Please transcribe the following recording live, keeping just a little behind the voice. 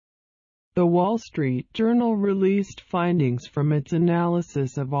The Wall Street Journal released findings from its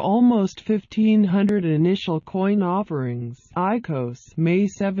analysis of almost 1,500 initial coin offerings, ICOs, May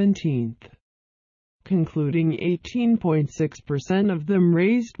 17, concluding 18.6% of them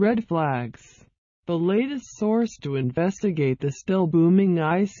raised red flags. The latest source to investigate the still booming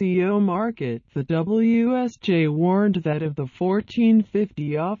ICO market, the WSJ, warned that of the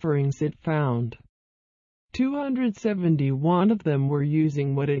 1,450 offerings it found, 271 of them were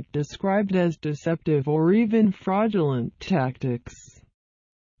using what it described as deceptive or even fraudulent tactics.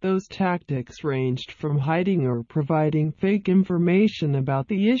 Those tactics ranged from hiding or providing fake information about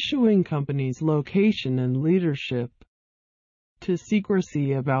the issuing company's location and leadership, to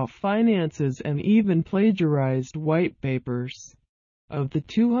secrecy about finances and even plagiarized white papers. Of the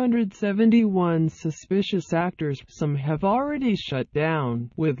 271 suspicious actors, some have already shut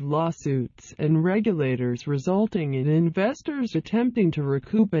down, with lawsuits and regulators resulting in investors attempting to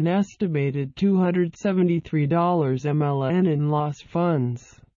recoup an estimated $273 MLN in lost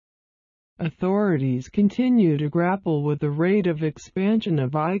funds. Authorities continue to grapple with the rate of expansion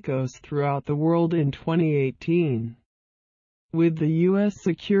of ICOs throughout the world in 2018. With the U.S.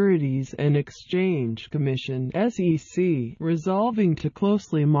 Securities and Exchange Commission (SEC) resolving to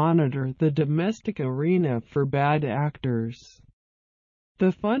closely monitor the domestic arena for bad actors.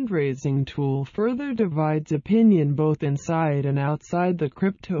 The fundraising tool further divides opinion both inside and outside the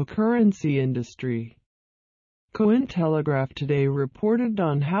cryptocurrency industry. Cointelegraph today reported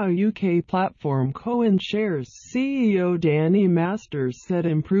on how UK platform CoinShares CEO Danny Masters said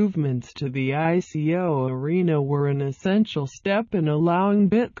improvements to the ICO arena were an essential step in allowing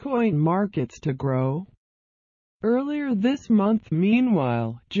Bitcoin markets to grow. Earlier this month,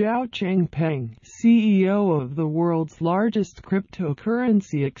 meanwhile, Zhao Changpeng, CEO of the world's largest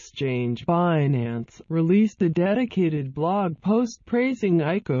cryptocurrency exchange, Binance, released a dedicated blog post praising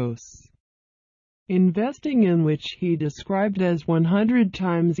ICOs, investing in which he described as 100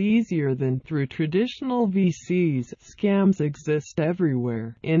 times easier than through traditional VCs. Scams exist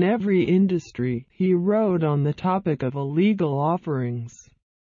everywhere, in every industry, he wrote on the topic of illegal offerings.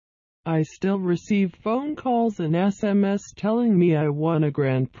 I still receive phone calls and SMS telling me I won a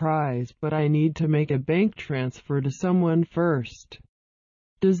grand prize, but I need to make a bank transfer to someone first.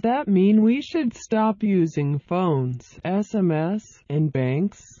 Does that mean we should stop using phones, SMS, and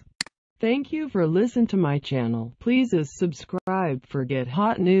banks? Thank you for listening to my channel. Please subscribe for get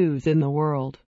hot news in the world.